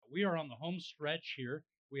We are on the home stretch here.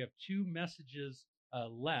 We have two messages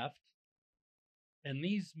left, and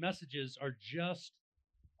these messages are just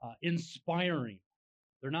inspiring.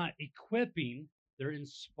 They're not equipping, they're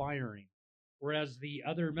inspiring. Whereas the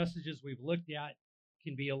other messages we've looked at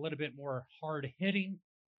can be a little bit more hard-hitting,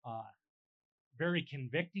 very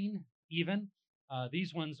convicting even.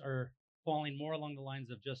 These ones are falling more along the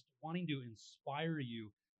lines of just wanting to inspire you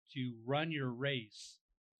to run your race.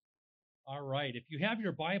 All right, if you have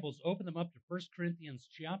your Bibles, open them up to 1 Corinthians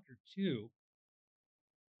chapter 2.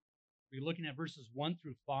 We're looking at verses 1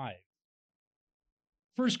 through 5.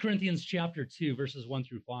 1 Corinthians chapter 2, verses 1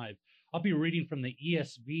 through 5. I'll be reading from the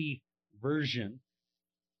ESV version.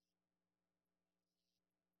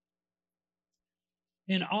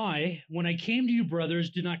 And I, when I came to you,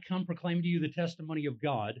 brothers, did not come proclaiming to you the testimony of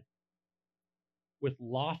God with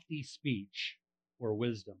lofty speech or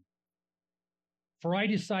wisdom. For I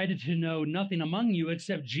decided to know nothing among you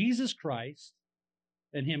except Jesus Christ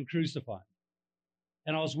and him crucified.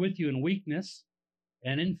 And I was with you in weakness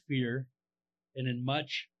and in fear and in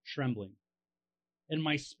much trembling. And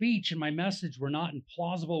my speech and my message were not in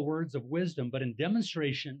plausible words of wisdom, but in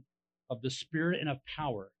demonstration of the Spirit and of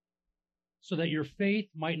power, so that your faith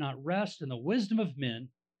might not rest in the wisdom of men,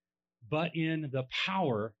 but in the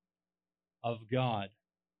power of God.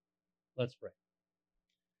 Let's pray.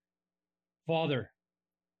 Father,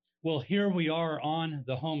 well, here we are on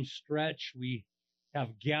the home stretch. We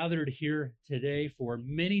have gathered here today for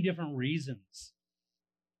many different reasons.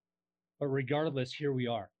 But regardless, here we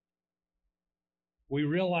are. We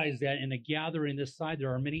realize that in a gathering this side,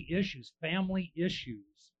 there are many issues, family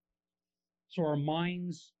issues. So our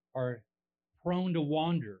minds are prone to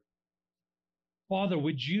wander. Father,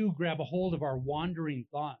 would you grab a hold of our wandering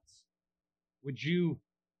thoughts? Would you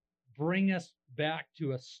bring us back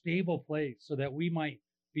to a stable place so that we might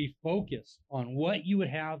be focused on what you would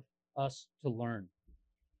have us to learn?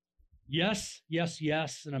 Yes, yes,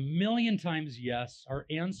 yes, and a million times yes. Our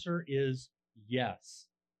answer is yes.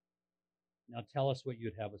 Now tell us what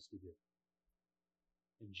you'd have us to do.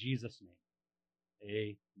 In Jesus' name,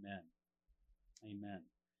 amen. Amen.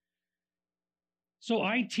 So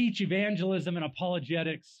I teach evangelism and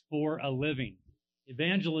apologetics for a living.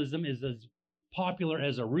 Evangelism is as popular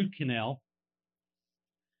as a root canal.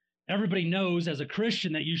 Everybody knows as a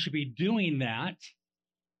Christian that you should be doing that.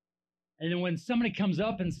 And then when somebody comes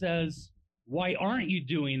up and says, why aren't you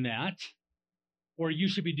doing that? Or you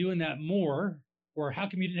should be doing that more, or how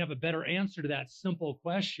come you didn't have a better answer to that simple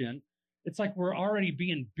question? It's like we're already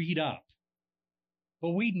being beat up.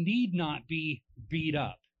 But we need not be beat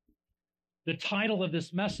up. The title of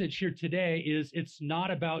this message here today is It's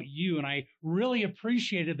Not About You. And I really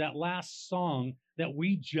appreciated that last song that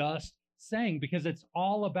we just sang because it's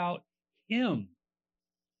all about him.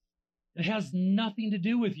 It has nothing to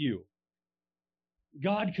do with you.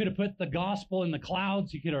 God could have put the gospel in the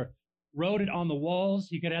clouds. He could have wrote it on the walls.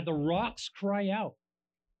 He could have had the rocks cry out.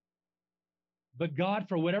 But God,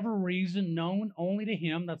 for whatever reason, known only to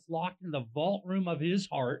him, that's locked in the vault room of his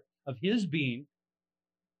heart, of his being,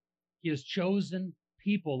 he has chosen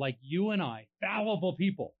people like you and I, fallible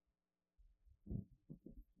people,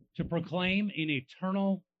 to proclaim an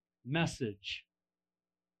eternal message.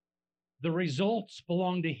 The results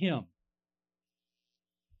belong to him.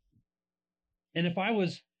 And if I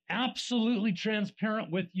was absolutely transparent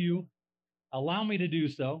with you, allow me to do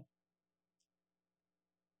so.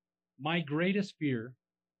 My greatest fear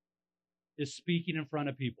is speaking in front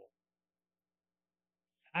of people.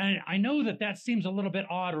 I know that seems a little bit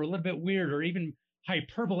odd or a little bit weird or even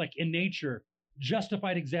hyperbolic in nature,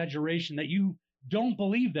 justified exaggeration, that you don't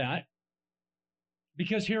believe that,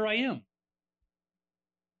 because here I am.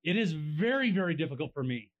 It is very, very difficult for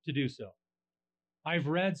me to do so. I've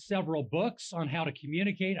read several books on how to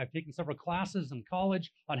communicate. I've taken several classes in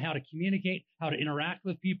college on how to communicate, how to interact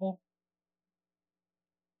with people.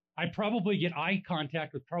 I probably get eye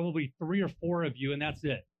contact with probably 3 or 4 of you, and that's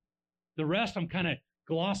it. The rest I'm kind of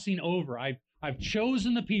glossing over. I've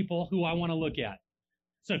chosen the people who I want to look at.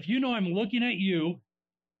 So if you know I'm looking at you,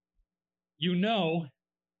 you know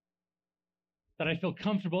that I feel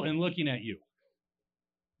comfortable in looking at you.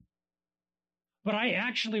 But I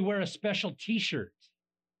actually wear a special t-shirt.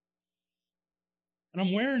 And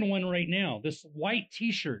I'm wearing one right now, this white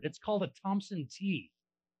t-shirt. It's called a Thompson tee.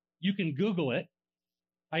 You can Google it.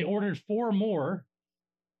 I ordered 4 more.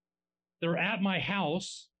 They're at my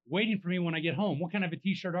house waiting for me when I get home. What kind of a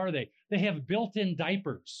t-shirt are they? They have built-in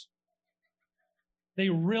diapers. They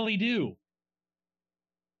really do.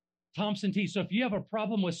 Thompson tee. So if you have a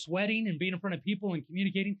problem with sweating and being in front of people and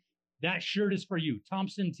communicating, that shirt is for you.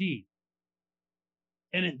 Thompson tee.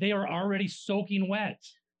 And they are already soaking wet.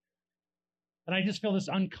 And I just feel this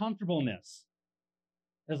uncomfortableness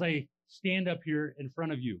as I stand up here in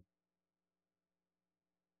front of you.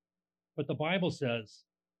 But the Bible says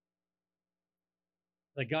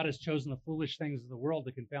that God has chosen the foolish things of the world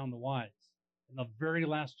to confound the wise. And the very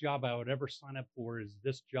last job I would ever sign up for is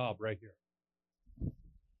this job right here.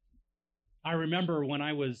 I remember when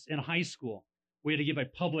I was in high school, we had to give a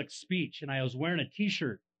public speech, and I was wearing a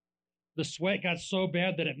t-shirt. The sweat got so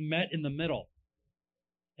bad that it met in the middle.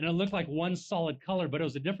 And it looked like one solid color, but it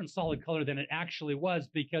was a different solid color than it actually was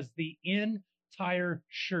because the entire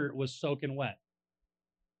shirt was soaking wet.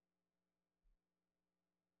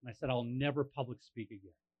 And I said, I'll never public speak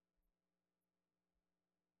again.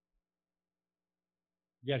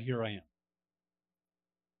 Yet here I am.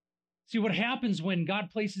 See, what happens when God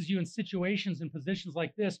places you in situations and positions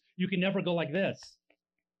like this, you can never go like this.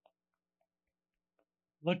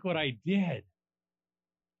 Look what I did.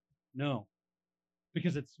 No,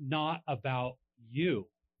 because it's not about you.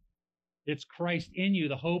 It's Christ in you,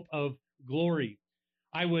 the hope of glory.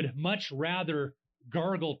 I would much rather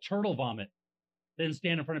gargle turtle vomit than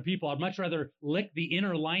stand in front of people. I'd much rather lick the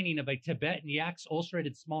inner lining of a Tibetan yak's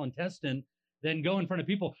ulcerated small intestine than go in front of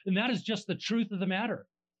people. And that is just the truth of the matter.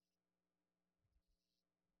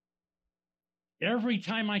 Every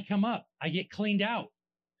time I come up, I get cleaned out.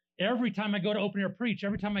 Every time I go to open air preach,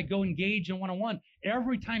 every time I go engage in one-on-one,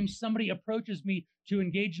 every time somebody approaches me to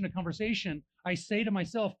engage in a conversation, I say to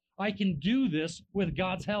myself, I can do this with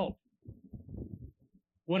God's help.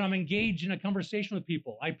 When I'm engaged in a conversation with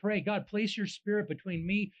people, I pray, God, place your spirit between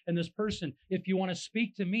me and this person. If you want to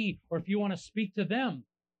speak to me or if you want to speak to them,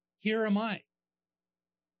 here am I.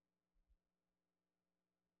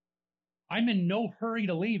 I'm in no hurry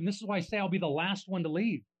to leave. And this is why I say I'll be the last one to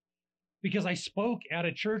leave. Because I spoke at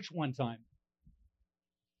a church one time.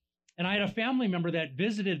 And I had a family member that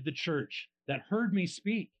visited the church that heard me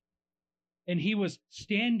speak. And he was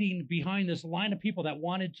standing behind this line of people that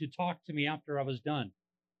wanted to talk to me after I was done.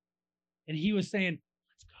 And he was saying,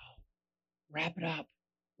 let's go. Wrap it up.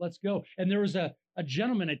 Let's go. And there was a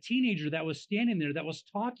gentleman, a teenager that was standing there that was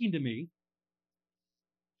talking to me.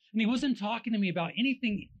 And he wasn't talking to me about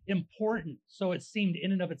anything important, so it seemed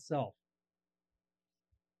in and of itself.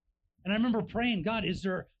 And I remember praying, God, is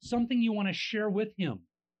there something you want to share with him?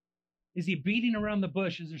 Is he beating around the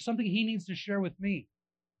bush? Is there something he needs to share with me?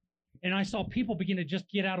 And I saw people begin to just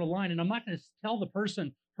get out of line. And I'm not going to tell the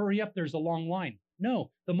person, hurry up, there's a long line. No,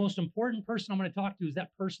 the most important person I'm going to talk to is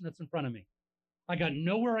that person that's in front of me. I got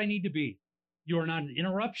nowhere I need to be. You are not an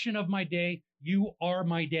interruption of my day. You are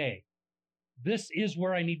my day. This is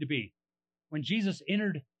where I need to be. When Jesus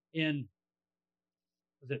entered in,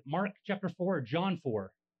 was it Mark chapter 4 or John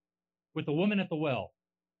 4, with the woman at the well,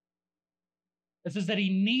 it says that he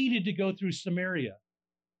needed to go through Samaria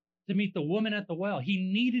to meet the woman at the well. He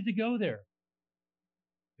needed to go there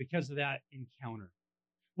because of that encounter.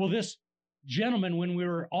 Well, this gentleman, when we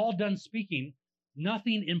were all done speaking,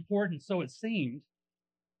 nothing important, so it seemed,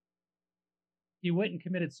 he went and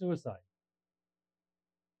committed suicide.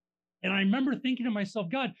 And I remember thinking to myself,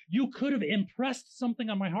 God, you could have impressed something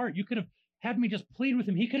on my heart. You could have had me just plead with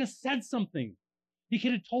him. He could have said something. He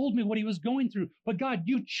could have told me what he was going through. But God,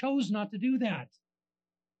 you chose not to do that.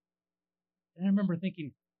 And I remember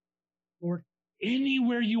thinking, Lord,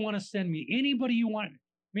 anywhere you want to send me, anybody you want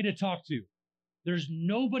me to talk to, there's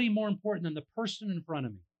nobody more important than the person in front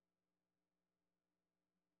of me.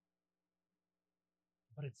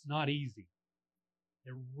 But it's not easy.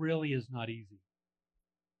 It really is not easy.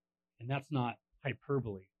 And that's not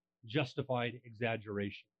hyperbole, justified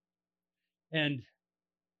exaggeration. And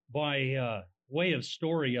by way of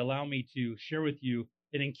story, allow me to share with you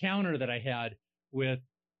an encounter that I had with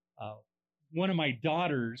one of my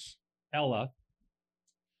daughters, Ella.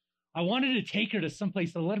 I wanted to take her to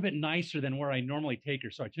someplace a little bit nicer than where I normally take her,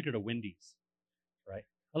 so I took her to Wendy's, right?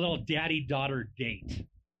 A little daddy-daughter date.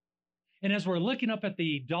 And as we're looking up at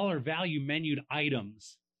the dollar value menued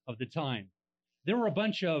items of the time, there were a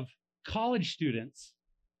bunch of college students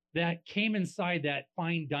that came inside that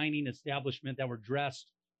fine dining establishment that were dressed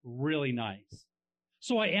really nice.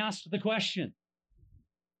 So I asked the question,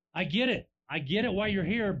 I get it why you're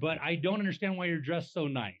here, but I don't understand why you're dressed so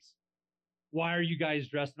nice. Why are you guys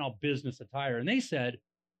dressed in all business attire? And they said,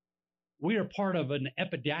 we are part of an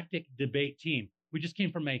epidactic debate team. We just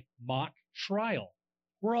came from a mock trial.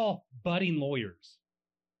 We're all budding lawyers,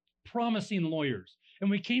 promising lawyers. And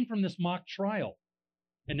we came from this mock trial.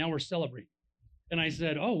 And now we're celebrating. And I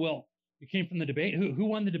said, oh, well, you came from the debate. Who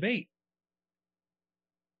won the debate?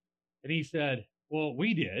 And he said, well,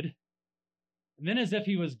 we did. And then as if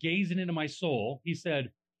he was gazing into my soul, he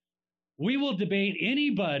said, we will debate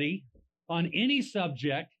anybody on any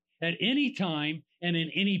subject at any time and in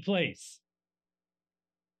any place.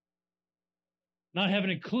 Not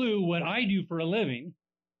having a clue what I do for a living,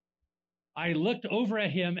 I looked over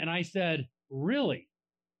at him and I said, really?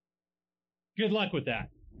 Good luck with that.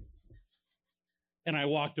 And I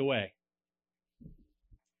walked away.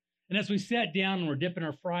 And as we sat down and we're dipping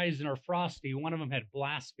our fries in our Frosty, one of them had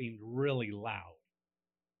blasphemed really loud.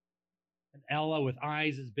 And Ella, with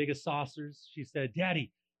eyes as big as saucers, she said,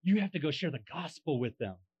 Daddy, you have to go share the gospel with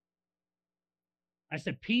them. I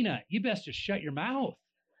said, Peanut, you best just shut your mouth.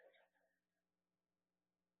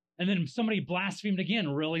 And then somebody blasphemed again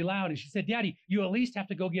really loud. And she said, Daddy, you at least have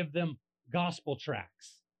to go give them gospel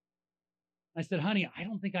tracts. I said, honey, I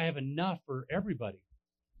don't think I have enough for everybody.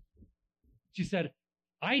 She said,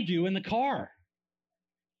 I do in the car.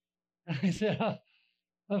 I said,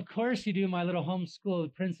 of course you do, my little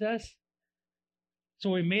homeschooled princess.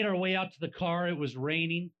 So we made our way out to the car. It was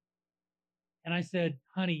raining. And I said,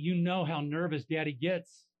 honey, you know how nervous Daddy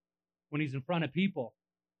gets when he's in front of people.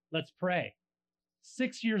 Let's pray.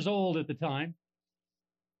 6 years old at the time.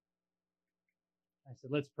 I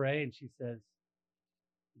said, let's pray. And she says,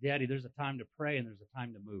 Daddy, there's a time to pray and there's a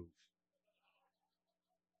time to move.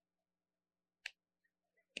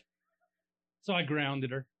 So I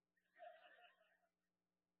grounded her.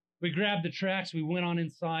 We grabbed the tracks. We went on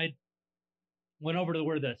inside, went over to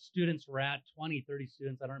where the students were at, 20, 30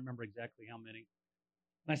 students. I don't remember exactly how many.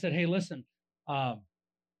 And I said, hey, listen,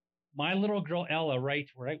 my little girl, Ella,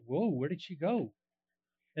 whoa, where did she go?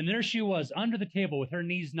 And there she was under the table with her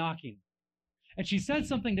knees knocking. And she said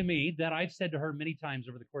something to me that I've said to her many times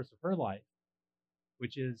over the course of her life,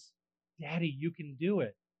 which is, Daddy, you can do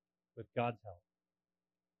it with God's help.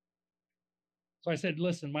 So I said,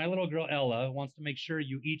 listen, my little girl Ella wants to make sure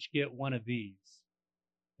you each get one of these.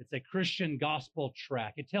 It's a Christian gospel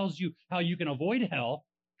tract. It tells you how you can avoid hell,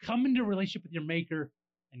 come into a relationship with your Maker,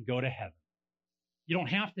 and go to heaven. You don't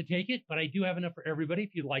have to take it, but I do have enough for everybody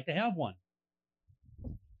if you'd like to have one.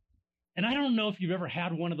 And I don't know if you've ever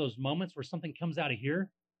had one of those moments where something comes out of here,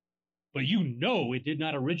 but you know it did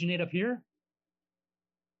not originate up here.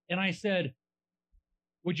 And I said,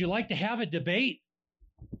 would you like to have a debate?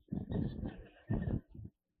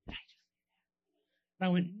 And I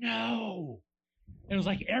went, no. And it was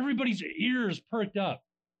like everybody's ears perked up.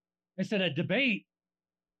 I said, a debate?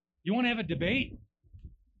 You want to have a debate?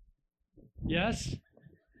 Yes.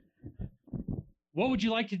 What would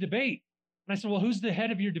you like to debate? And I said, well, who's the head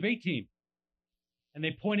of your debate team? And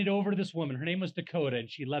they pointed over to this woman. Her name was Dakota, and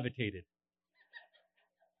she levitated.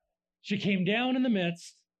 She came down in the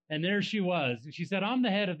midst, and there she was. And she said, I'm the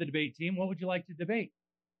head of the debate team. What would you like to debate?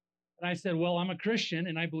 And I said, well, I'm a Christian,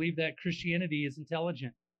 and I believe that Christianity is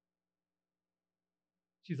intelligent.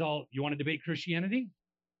 She's all, you want to debate Christianity?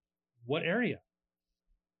 What area?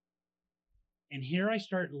 And here I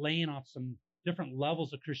start laying off some different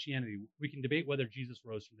levels of Christianity. We can debate whether Jesus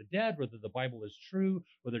rose from the dead, whether the Bible is true,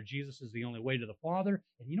 whether Jesus is the only way to the Father.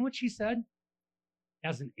 And you know what she said?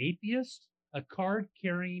 As an atheist, a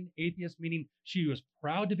card-carrying atheist, meaning she was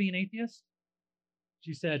proud to be an atheist,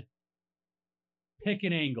 she said, pick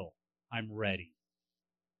an angle. I'm ready.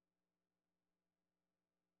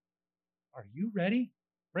 Are you ready?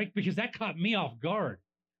 Right? Because that caught me off guard,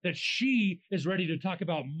 that she is ready to talk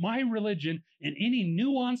about my religion in any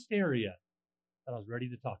nuanced area that I was ready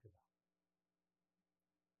to talk about.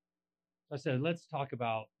 So I said, let's talk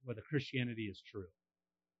about whether Christianity is true.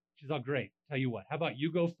 She's all, great. Tell you what, how about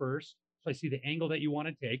you go first, so I see the angle that you want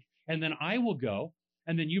to take, and then I will go,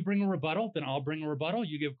 and then you bring a rebuttal, then I'll bring a rebuttal,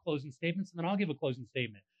 you give closing statements, and then I'll give a closing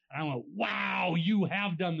statement. And I went, wow, you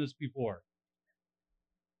have done this before.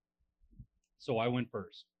 So I went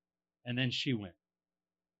first, and then she went.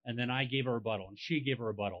 And then I gave a rebuttal, and she gave a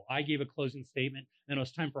rebuttal. I gave a closing statement. Then it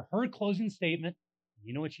was time for her closing statement.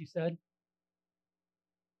 You know what she said?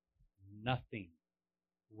 Nothing.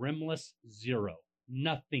 Rimless zero.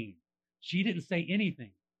 Nothing. She didn't say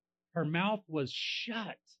anything. Her mouth was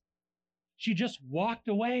shut. She just walked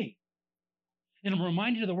away. And I'm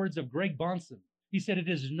reminded of the words of Greg Bonson. He said, it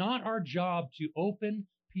is not our job to open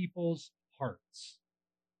people's hearts.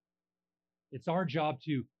 It's our job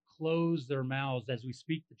to close their mouths as we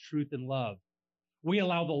speak the truth in love. We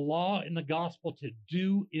allow the law and the gospel to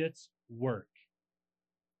do its work.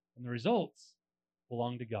 And the results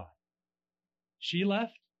belong to God. She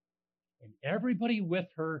left, and everybody with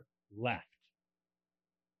her left.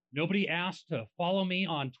 Nobody asked to follow me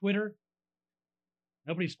on Twitter.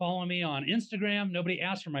 Nobody's following me on Instagram. Nobody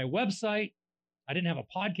asked for my website. I didn't have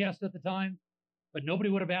a podcast at the time, but nobody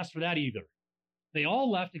would have asked for that either. They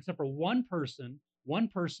all left except for one person.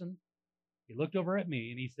 He looked over at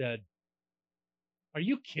me and he said, are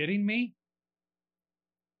you kidding me?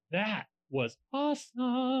 That was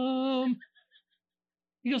awesome.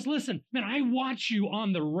 He goes, listen, man, I watch you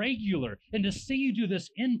on the regular, and to see you do this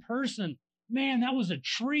in person, man, that was a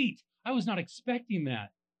treat. I was not expecting that.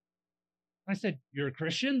 I said, you're a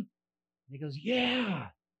Christian? And he goes, yeah.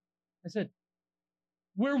 I said,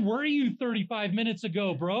 where were you 35 minutes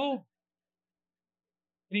ago, bro?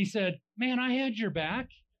 And he said, man, I had your back.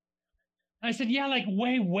 I said, yeah, like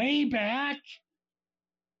way, way back.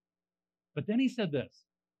 But then he said this,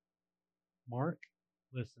 Mark,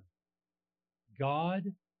 listen, God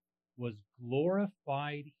was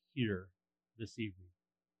glorified here this evening.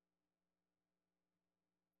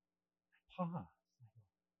 I pause.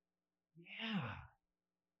 Yeah,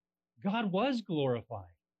 God was glorified.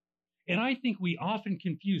 And I think we often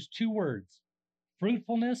confuse two words,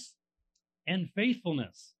 fruitfulness and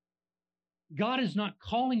faithfulness. God is not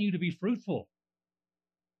calling you to be fruitful.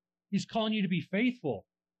 He's calling you to be faithful.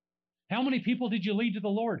 How many people did you lead to the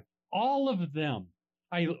Lord? All of them.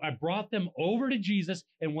 I brought them over to Jesus,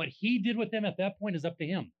 and what he did with them at that point is up to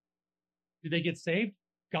him. Did they get saved?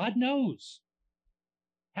 God knows.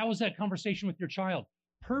 How was that conversation with your child?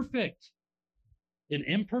 Perfect. An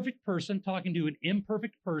imperfect person talking to an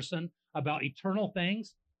imperfect person about eternal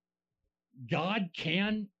things. God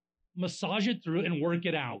can massage it through and work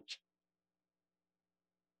it out.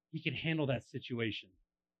 He can handle that situation,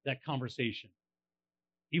 that conversation.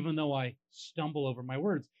 Even though I stumble over my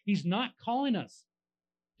words, he's not calling us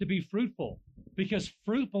to be fruitful because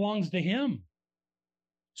fruit belongs to him,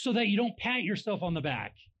 so that you don't pat yourself on the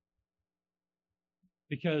back,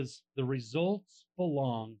 because the results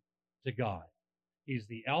belong to God. He's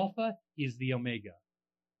the Alpha, he's the Omega.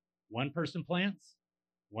 One person plants,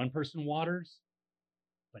 one person waters,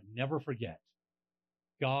 but never forget,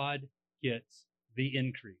 God gets the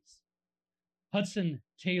increase. Hudson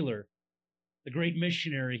Taylor, the great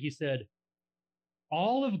missionary, he said,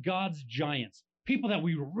 all of God's giants, people that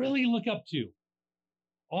we really look up to,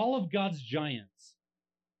 all of God's giants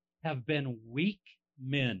have been weak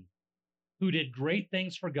men who did great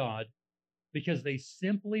things for God because they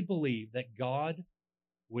simply believed that God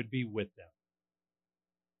would be with them.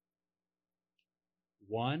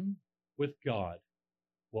 One with God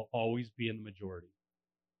will always be in the majority.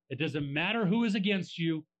 It doesn't matter who is against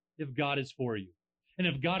you if God is for you. And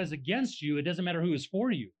if God is against you, it doesn't matter who is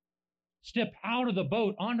for you. Step out of the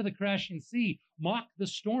boat onto the crashing sea. Mock the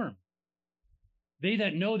storm. They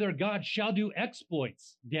that know their God shall do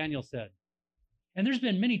exploits, Daniel said. And there's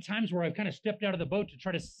been many times where I've kind of stepped out of the boat to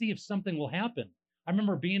try to see if something will happen. I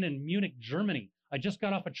remember being in Munich, Germany. I just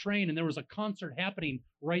got off a train and there was a concert happening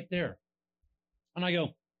right there. And I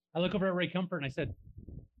look over at Ray Comfort and I said,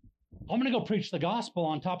 I'm going to go preach the gospel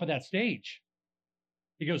on top of that stage.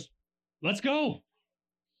 He goes, let's go.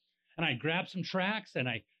 And I grabbed some tracks and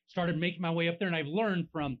I started making my way up there. And I've learned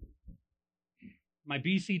from my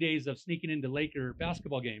BC days of sneaking into Laker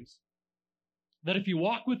basketball games that if you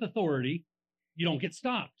walk with authority, you don't get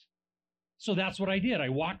stopped. So that's what I did. I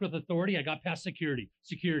walked with authority. I got past security.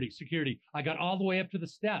 I got all the way up to the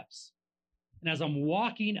steps. And as I'm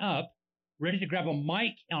walking up, ready to grab a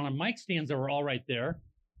mic on a mic stands that were all right there,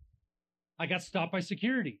 I got stopped by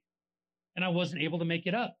security. And I wasn't able to make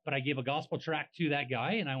it up. But I gave a gospel tract to that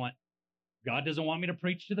guy and I went, God doesn't want me to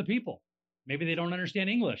preach to the people. Maybe they don't understand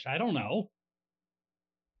English. I don't know.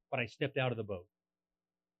 But I stepped out of the boat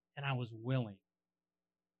and I was willing.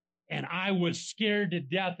 And I was scared to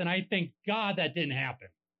death. And I thank God that didn't happen.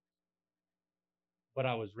 But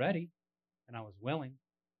I was ready and I was willing.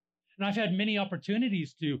 And I've had many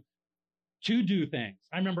opportunities to do things.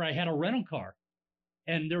 I remember I had a rental car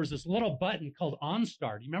and there was this little button called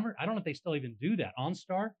OnStar. Do you remember? I don't know if they still even do that.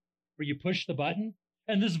 OnStar, where you push the button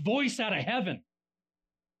and this voice out of heaven.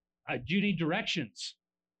 Do you need directions?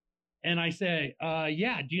 And I say,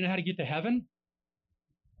 yeah, do you know how to get to heaven?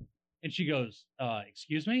 And she goes,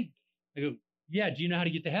 excuse me? I go, yeah, do you know how to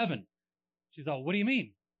get to heaven? She thought, what do you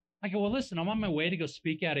mean? I go, well, listen, I'm on my way to go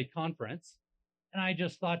speak at a conference. And I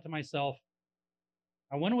just thought to myself,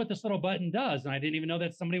 I wonder what this little button does. And I didn't even know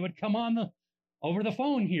that somebody would come on over the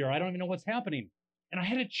phone here. I don't even know what's happening. And I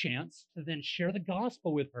had a chance to then share the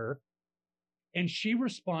gospel with her. And she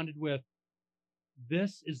responded with,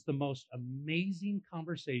 this is the most amazing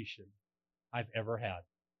conversation I've ever had.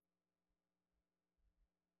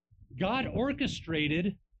 God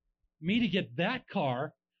orchestrated me to get that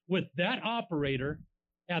car with that operator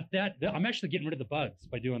at that. I'm actually getting rid of the bugs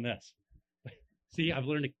by doing this. See, I've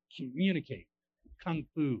learned to communicate. Kung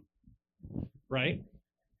Fu, right?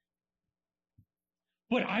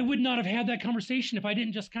 But I would not have had that conversation if I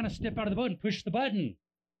didn't just kind of step out of the boat and push the button.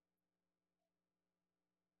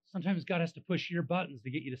 Sometimes God has to push your buttons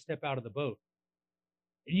to get you to step out of the boat.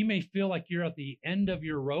 And you may feel like you're at the end of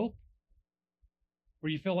your rope,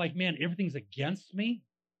 where you feel like, man, everything's against me.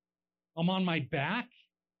 I'm on my back.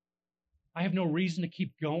 I have no reason to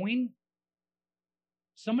keep going.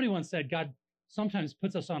 Somebody once said God sometimes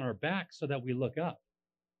puts us on our back so that we look up.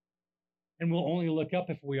 And we'll only look up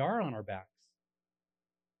if we are on our backs.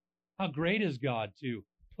 How great is God to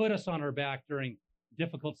put us on our back during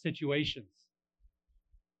difficult situations?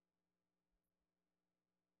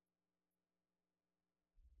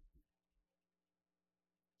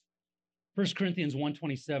 1 Corinthians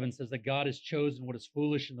 1:27 says that God has chosen what is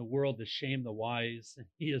foolish in the world to shame the wise, and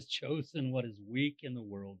he has chosen what is weak in the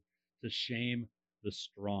world to shame the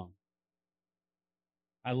strong.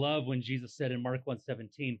 I love when Jesus said in Mark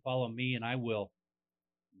 1:17, follow me and I will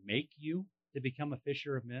make you to become a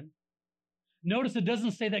fisher of men. Notice it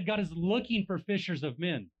doesn't say that God is looking for fishers of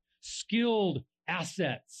men, skilled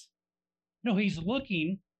assets. No, he's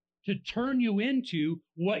looking to turn you into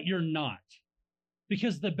what you're not.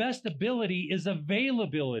 Because the best ability is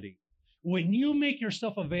availability. When you make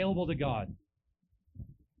yourself available to God,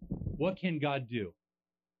 what can God do?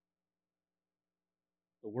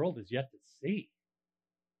 The world is yet to see.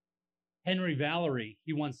 Henry Valery,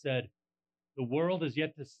 he once said, the world is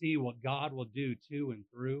yet to see what God will do to and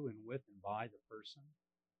through and with and by the person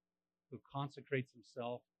who consecrates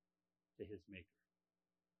himself to his maker.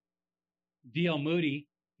 D.L. Moody,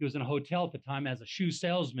 he was in a hotel at the time as a shoe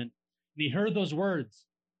salesman, and he heard those words,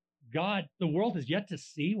 God, the world is yet to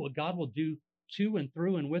see what God will do to and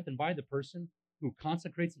through and with and by the person who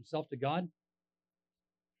consecrates himself to God.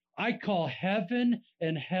 I call heaven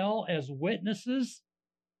and hell as witnesses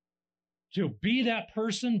to be that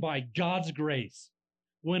person by God's grace.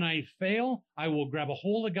 When I fail, I will grab a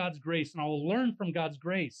hold of God's grace and I will learn from God's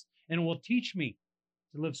grace, and it will teach me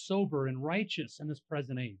to live sober and righteous in this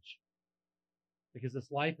present age, because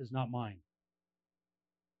this life is not mine.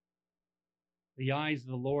 The eyes of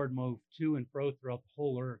the Lord move to and fro throughout the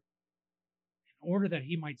whole earth in order that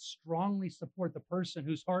he might strongly support the person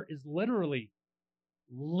whose heart is literally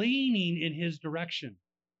leaning in his direction.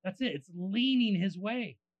 That's it. It's leaning his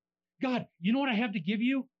way. God, you know what I have to give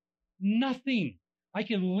you? Nothing. I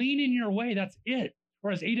can lean in your way. That's it.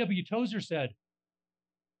 Or as A.W. Tozer said,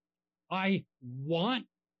 I want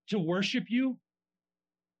to worship you,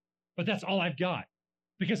 but that's all I've got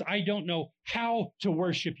because I don't know how to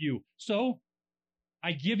worship you. So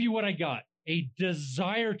I give you what I got, a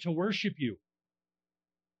desire to worship you.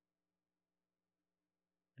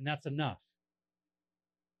 And that's enough.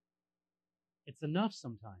 It's enough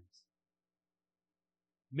sometimes.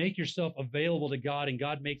 Make yourself available to God, and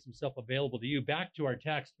God makes himself available to you. Back to our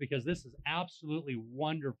text, because this is absolutely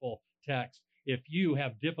wonderful text if you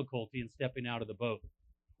have difficulty in stepping out of the boat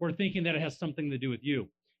or thinking that it has something to do with you.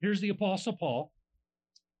 Here's the Apostle Paul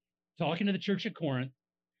talking to the church at Corinth,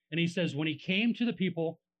 and he says, when he came to the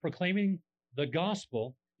people proclaiming the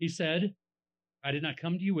gospel, he said, I did not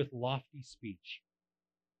come to you with lofty speech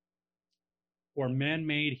or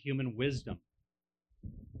man-made human wisdom.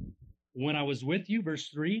 When I was with you, verse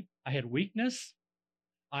 3, I had weakness,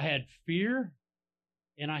 I had fear,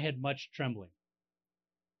 and I had much trembling.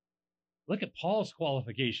 Look at Paul's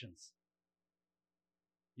qualifications.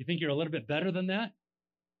 You think you're a little bit better than that?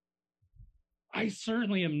 I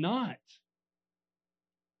certainly am not.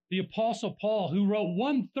 The Apostle Paul, who wrote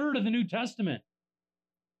 1/3 of the New Testament,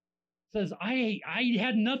 says, I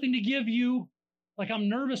had nothing to give you. Like, I'm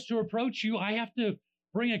nervous to approach you. I have to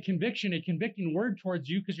bring a convicting word towards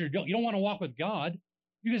you because you don't want to walk with God.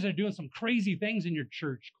 You guys are doing some crazy things in your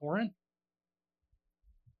church, Corinth.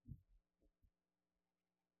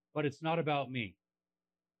 But it's not about me.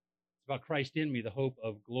 It's about Christ in me, the hope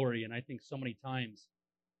of glory. And I think so many times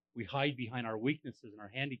we hide behind our weaknesses and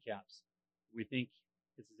our handicaps. We think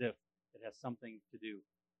it's as if it has something to do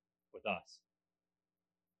with us.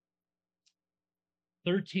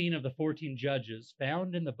 13 of the 14 judges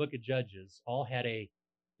found in the book of Judges all had a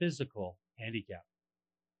physical handicap.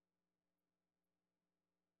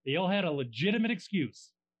 They all had a legitimate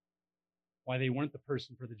excuse why they weren't the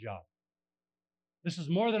person for the job. This is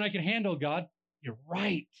more than I can handle, God. You're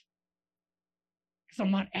right. Because I'm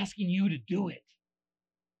not asking you to do it.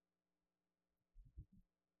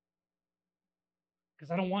 Because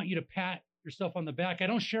I don't want you to pat yourself on the back. I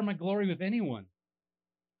don't share my glory with anyone.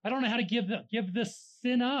 I don't know how to give this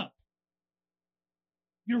sin up.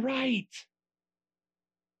 You're right.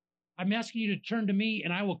 I'm asking you to turn to me,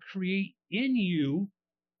 and I will create in you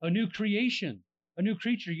a new creation, a new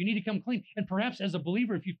creature. You need to come clean. And perhaps as a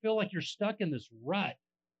believer, if you feel like you're stuck in this rut,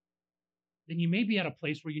 then you may be at a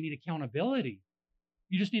place where you need accountability.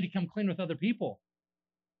 You just need to come clean with other people.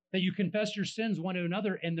 That you confess your sins one to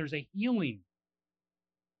another, and there's a healing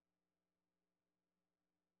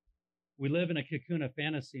We live in a cocoon of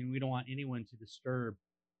fantasy, and we don't want anyone to disturb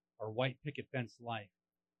our white picket fence life.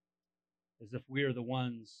 As if we are the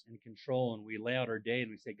ones in control, and we lay out our day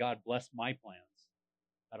and we say, God, bless my plans.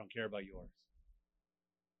 I don't care about yours.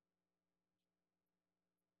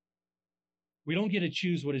 We don't get to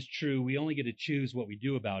choose what is true. We only get to choose what we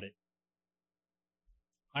do about it.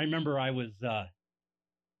 I remember I was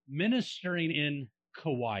ministering in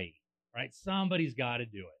Kauai, right? Somebody's got to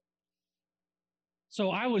do it. So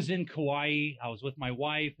I was in Kauai. I was with my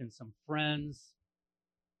wife and some friends.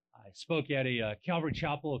 I spoke at a Calvary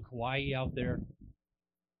Chapel of Kauai out there.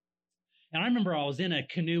 And I remember I was in a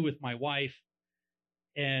canoe with my wife,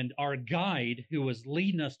 and our guide, who was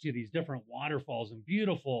leading us to these different waterfalls and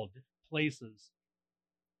beautiful places,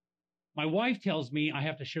 my wife tells me I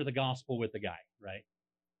have to share the gospel with the guy, right?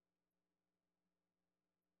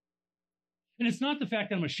 And it's not the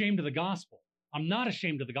fact that I'm ashamed of the gospel. I'm not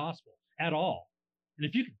ashamed of the gospel at all. And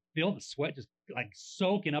if you could feel the sweat just like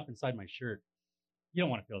soaking up inside my shirt, you don't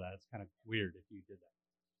want to feel that. It's kind of weird if you did that.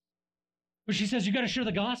 But she says, you got to share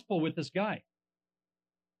the gospel with this guy.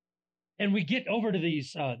 And we get over to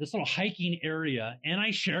this little hiking area, and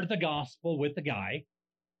I shared the gospel with the guy.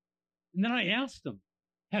 And then I asked him,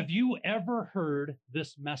 have you ever heard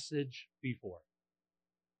this message before?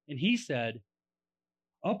 And he said,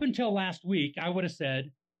 up until last week, I would have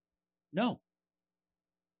said no.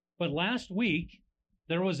 But last week,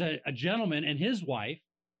 there was a gentleman and his wife,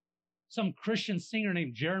 some Christian singer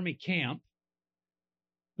named Jeremy Camp,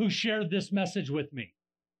 who shared this message with me.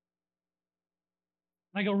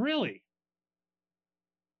 I go, really?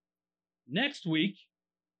 Next week,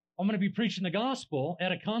 I'm going to be preaching the gospel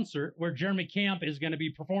at a concert where Jeremy Camp is going to be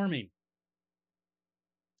performing.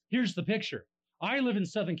 Here's the picture. I live in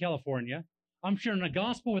Southern California. I'm sharing the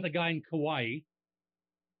gospel with a guy in Kauai.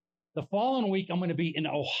 The following week, I'm going to be in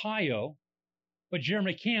Ohio, but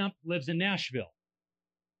Jeremy Camp lives in Nashville.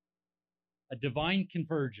 A divine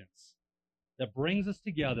convergence that brings us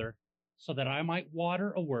together so that I might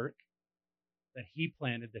water a work that he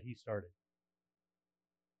planted, that he started.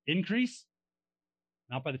 Increase?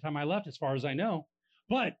 Not by the time I left, as far as I know.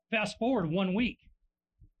 But fast forward 1 week,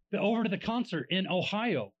 over to the concert in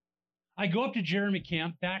Ohio. I go up to Jeremy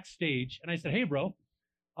Camp backstage, and I said, hey, bro,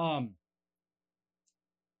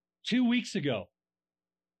 2 weeks ago,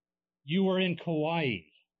 you were in Kauai,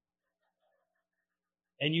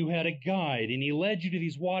 and you had a guide, and he led you to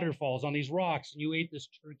these waterfalls on these rocks, and you ate this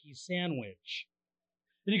turkey sandwich.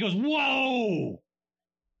 And he goes, whoa!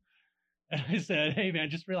 And I said, hey, man,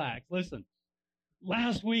 just relax. Listen,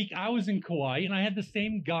 last week I was in Kauai, and I had the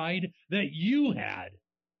same guide that you had.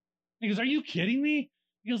 He goes, are you kidding me?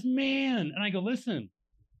 He goes, man. And I go, listen,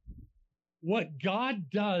 what God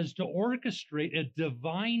does to orchestrate a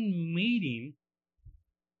divine meeting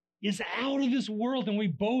is out of this world, and we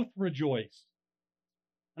both rejoiced.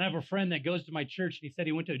 And I have a friend that goes to my church, and he said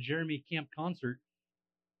he went to a Jeremy Camp concert,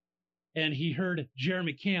 and he heard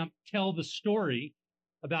Jeremy Camp tell the story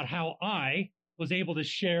about how I was able to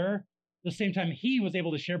share the same time he was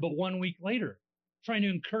able to share, but 1 week later, trying to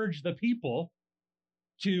encourage the people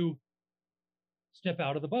to step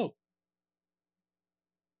out of the boat.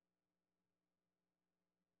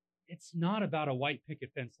 It's not about a white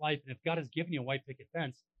picket fence life. And if God has given you a white picket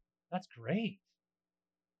fence, that's great.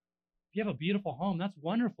 If you have a beautiful home, that's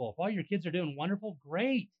wonderful. If all your kids are doing wonderful,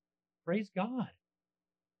 great. Praise God.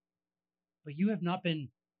 But you have not been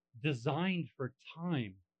designed for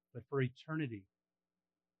time, but for eternity.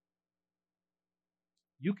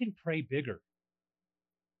 You can pray bigger.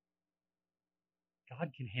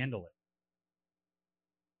 God can handle it.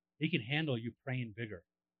 He can handle you praying bigger.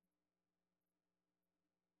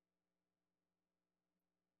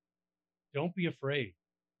 Don't be afraid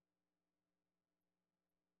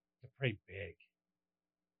to pray big.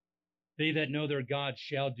 They that know their God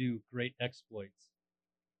shall do great exploits.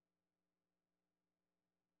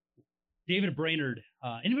 David Brainerd.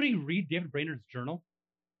 Anybody read David Brainerd's journal?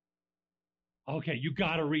 Okay, you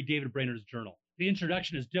got to read David Brainerd's journal. The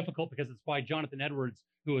introduction is difficult because it's by Jonathan Edwards,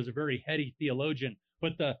 who is a very heady theologian.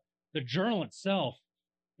 But the journal itself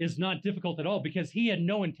is not difficult at all because he had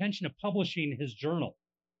no intention of publishing his journal,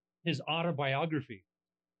 his autobiography.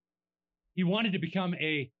 He wanted to become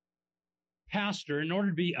a pastor. In order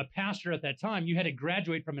to be a pastor at that time, you had to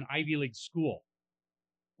graduate from an Ivy League school.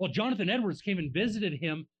 Well, Jonathan Edwards came and visited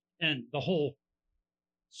him and the whole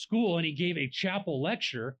school, and he gave a chapel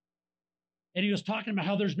lecture, and he was talking about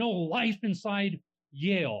how there's no life inside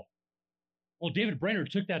Yale. Well, David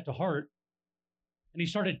Brainerd took that to heart, and he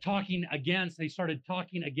started talking against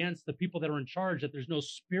the people that are in charge, that there's no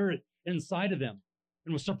spirit inside of them,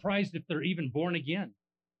 and was surprised if they're even born again.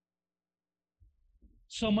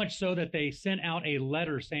 So much so that they sent out a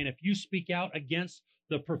letter saying, if you speak out against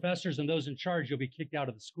the professors and those in charge, you'll be kicked out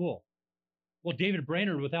of the school. Well, David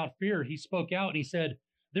Brainerd, without fear, he spoke out and he said,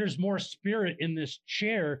 there's more spirit in this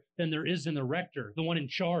chair than there is in the rector, the one in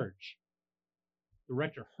charge. The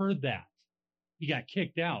rector heard that. He got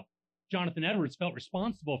kicked out. Jonathan Edwards felt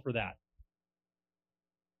responsible for that.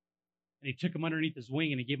 And he took him underneath his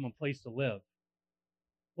wing and he gave him a place to live.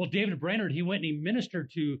 Well, David Brainerd, he went and he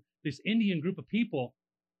ministered to this Indian group of people.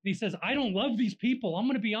 And he says, I don't love these people. I'm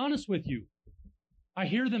going to be honest with you. I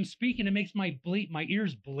hear them speak and it makes my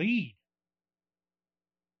ears bleed.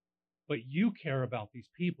 But you care about these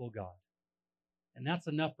people, God. And that's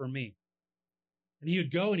enough for me. And he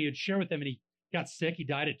would go and he would share with them, and he got sick. He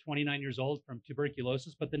died at 29 years old from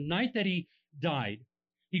tuberculosis. But the night that he died,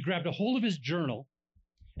 he grabbed a hold of his journal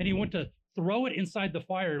and he went to throw it inside the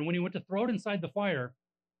fire. And when he went to throw it inside the fire,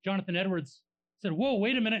 Jonathan Edwards said, whoa,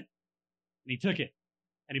 wait a minute. And he took it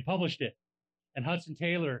and he published it. And Hudson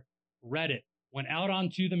Taylor read it, went out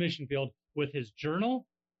onto the mission field with his journal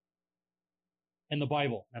and the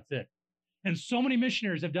Bible. That's it. And so many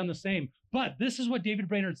missionaries have done the same. But this is what David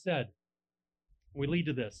Brainerd said. We lead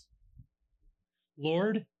to this.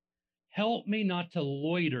 Lord, help me not to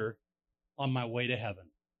loiter on my way to heaven.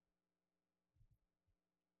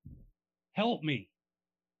 Help me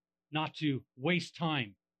not to waste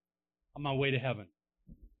time on my way to heaven.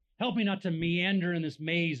 Help me not to meander in this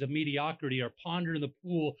maze of mediocrity or ponder in the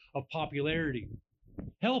pool of popularity.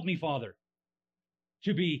 Help me, Father,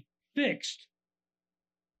 to be fixed,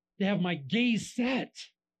 to have my gaze set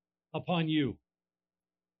upon you.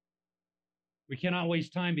 We cannot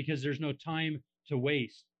waste time because there's no time to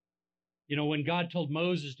waste. You know, when God told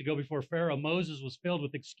Moses to go before Pharaoh, Moses was filled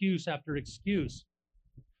with excuse after excuse.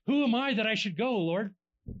 Who am I that I should go, Lord?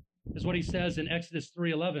 Is what he says in Exodus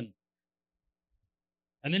 3:11.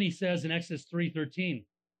 And then he says in Exodus 3:13,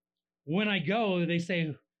 when I go, they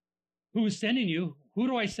say, who is sending you? Who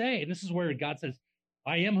do I say? And this is where God says,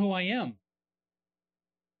 I am who I am.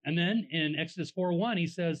 And then in Exodus 4:1, he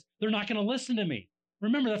says, they're not going to listen to me.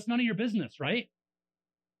 Remember, that's none of your business, right?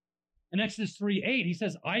 In Exodus 3:8, he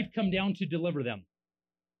says, I've come down to deliver them.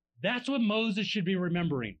 That's what Moses should be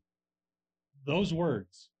remembering. Those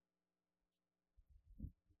words.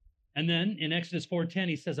 And then in Exodus 4:10,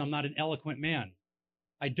 he says, I'm not an eloquent man.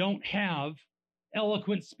 I don't have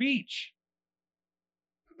eloquent speech.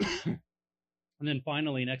 And then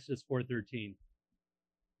finally in Exodus 4:13,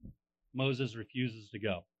 Moses refuses to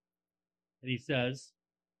go. And he says,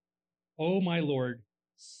 oh, my Lord,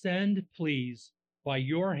 send please by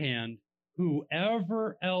your hand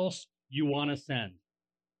whoever else you want to send.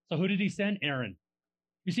 So who did he send? Aaron.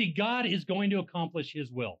 You see, God is going to accomplish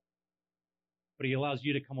his will, but he allows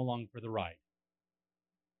you to come along for the ride.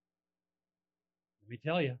 Let me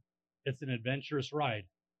tell you, it's an adventurous ride.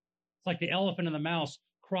 It's like the elephant and the mouse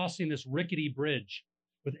crossing this rickety bridge.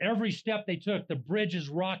 With every step they took, the bridge is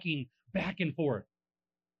rocking back and forth.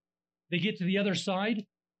 They get to the other side.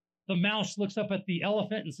 The mouse looks up at the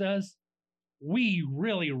elephant and says, we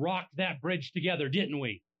really rocked that bridge together, didn't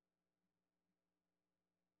we?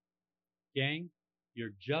 Gang,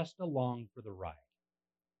 you're just along for the ride.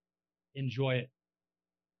 Enjoy it.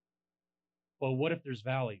 Well, what if there's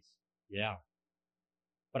valleys? Yeah.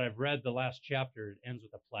 But I've read the last chapter. It ends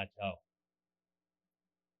with a plateau.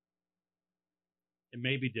 It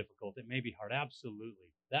may be difficult. It may be hard.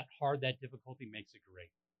 Absolutely. That difficulty makes it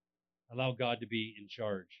great. Allow God to be in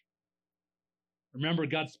charge. Remember,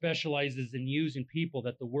 God specializes in using people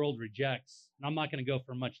that the world rejects. And I'm not going to go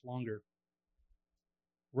for much longer.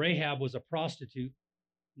 Rahab was a prostitute.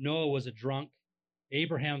 Noah was a drunk.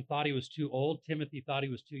 Abraham thought he was too old. Timothy thought he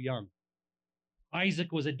was too young.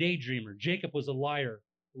 Isaac was a daydreamer. Jacob was a liar.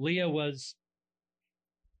 Leah was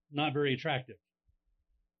not very attractive.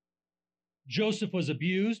 Joseph was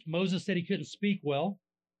abused. Moses said he couldn't speak well.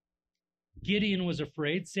 Gideon was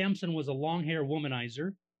afraid. Samson was a long-haired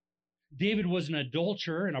womanizer. David was an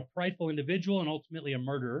adulterer and a prideful individual and ultimately a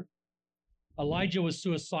murderer. Elijah was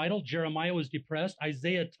suicidal. Jeremiah was depressed.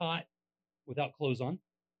 Isaiah taught without clothes on.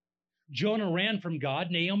 Jonah ran from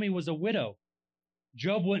God. Naomi was a widow.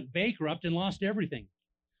 Job went bankrupt and lost everything.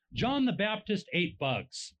 John the Baptist ate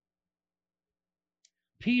bugs.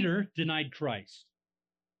 Peter denied Christ.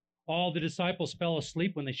 All the disciples fell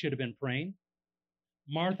asleep when they should have been praying.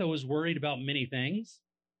 Martha was worried about many things.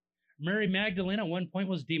 Mary Magdalene at one point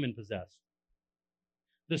was demon-possessed.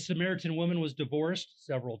 The Samaritan woman was divorced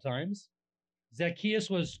several times. Zacchaeus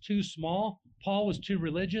was too small. Paul was too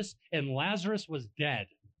religious. And Lazarus was dead.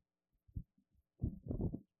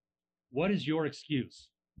 What is your excuse?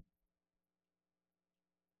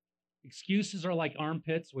 Excuses are like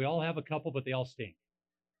armpits. We all have a couple, but they all stink.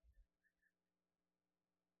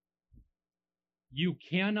 You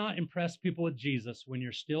cannot impress people with Jesus when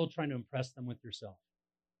you're still trying to impress them with yourself.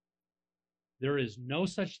 There is no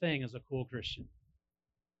such thing as a cool Christian.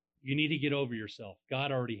 You need to get over yourself.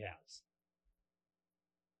 God already has.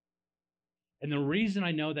 And the reason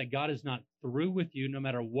I know that God is not through with you, no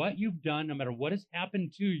matter what you've done, no matter what has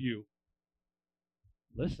happened to you,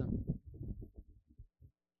 listen,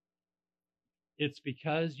 it's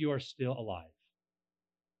because you are still alive.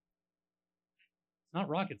 It's not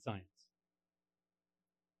rocket science.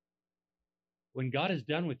 When God is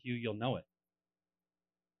done with you, you'll know it.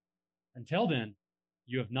 Until then,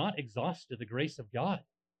 you have not exhausted the grace of God.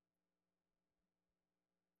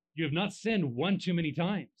 You have not sinned one too many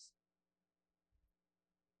times.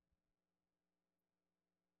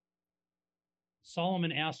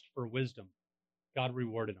 Solomon asked for wisdom. God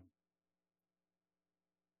rewarded him.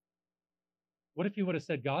 What if he would have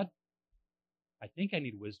said, God, I think I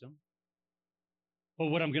need wisdom, but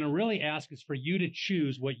what I'm going to really ask is for you to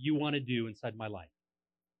choose what you want to do inside my life.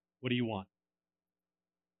 What do you want?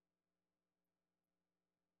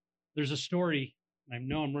 There's a story, and I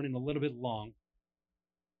know I'm running a little bit long.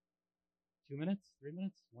 2 minutes? 3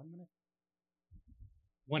 minutes? 1 minute?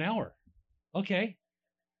 1 hour. Okay.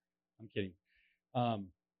 I'm kidding.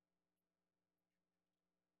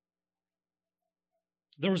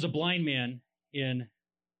 There was a blind man in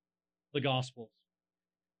the Gospels.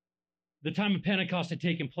 The time of Pentecost had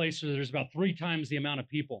taken place, so there's about 3 times the amount of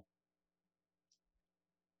people.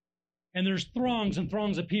 And there's throngs and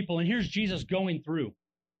throngs of people, and here's Jesus going through.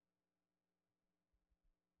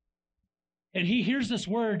 And he hears this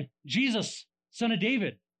word, Jesus, Son of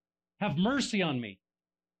David, have mercy on me.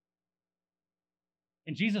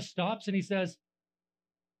 And Jesus stops and he says,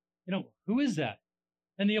 who is that?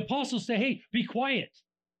 And the apostles say, hey, be quiet.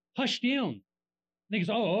 Hush down. And he goes,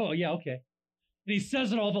 oh, yeah, okay. And he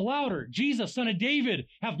says it all the louder. Jesus, Son of David,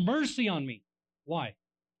 have mercy on me. Why?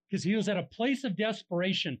 Because he was at a place of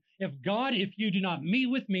desperation. If you do not meet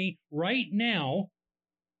with me right now,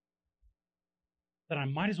 then I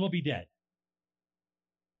might as well be dead.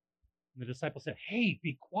 And the disciple said, hey,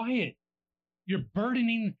 be quiet. You're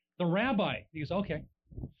burdening the rabbi. He goes, okay.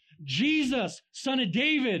 Jesus, Son of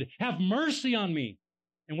David, have mercy on me.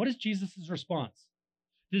 And what is Jesus' response?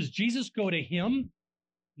 Does Jesus go to him?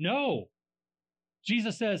 No.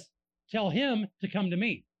 Jesus says, tell him to come to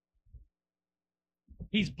me.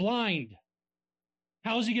 He's blind.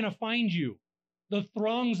 How is he going to find you? The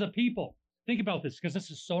throngs of people. Think about this, because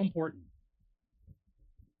this is so important.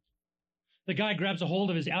 The guy grabs a hold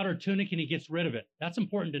of his outer tunic and he gets rid of it. That's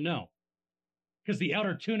important to know, because the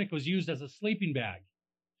outer tunic was used as a sleeping bag.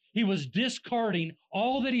 He was discarding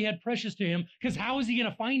all that he had precious to him, because how is he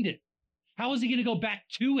going to find it? How is he going to go back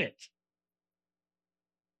to it?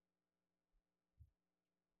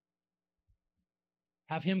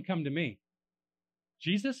 Have him come to me.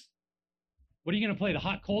 Jesus, what are you going to play, the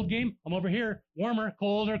hot cold game? I'm over here, warmer,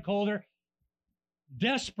 colder, colder.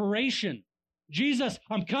 Desperation. Jesus,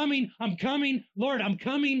 I'm coming. Lord, I'm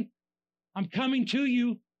coming to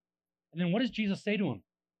you. And then what does Jesus say to him?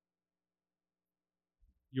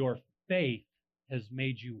 Your faith has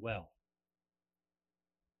made you well.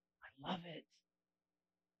 I love it.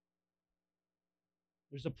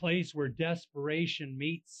 There's a place where desperation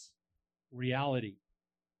meets reality.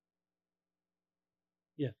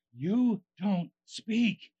 If you don't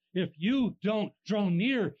speak, if you don't draw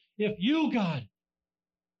near, if you, God,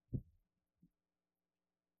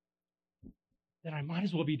 then I might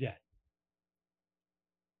as well be dead.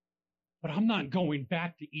 But I'm not going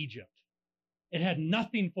back to Egypt. It had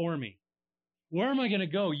nothing for me. Where am I going to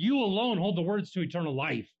go? You alone hold the words to eternal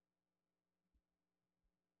life.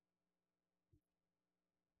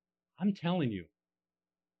 I'm telling you,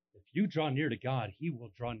 if you draw near to God, he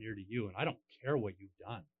will draw near to you. And I don't care what you've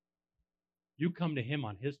done. You come to him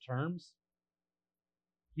on his terms,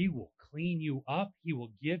 he will clean you up. He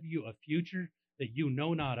will give you a future that you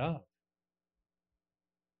know not of.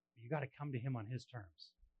 You got to come to him on his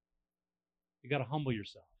terms. You got to humble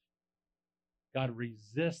yourself. God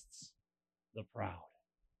resists the proud,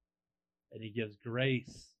 and he gives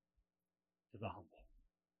grace to the humble.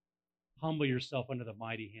 Humble yourself under the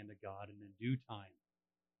mighty hand of God, and in due time,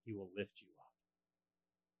 he will lift you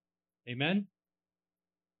up. Amen?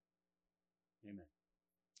 Amen.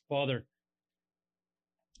 Father,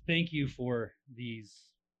 thank you for these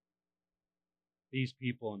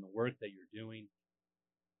people and the work that you're doing.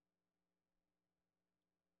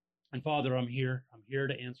 And Father, I'm here. I'm here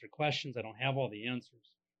to answer questions. I don't have all the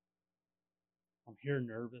answers. I'm here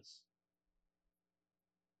nervous.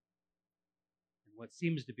 And what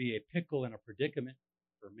seems to be a pickle and a predicament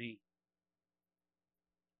for me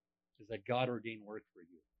is that God ordained work for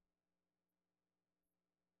you.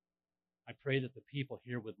 I pray that the people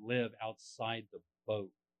here would live outside the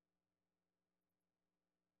boat.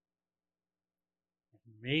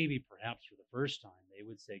 And maybe, perhaps for the first time, they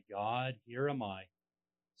would say, God, here am I,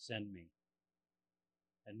 send me.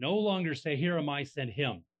 And no longer say, here am I, send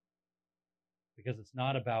him. Because it's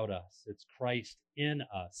not about us. It's Christ in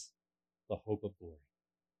us, the hope of glory.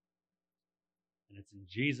 And it's in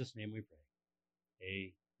Jesus' name we pray.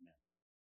 Amen.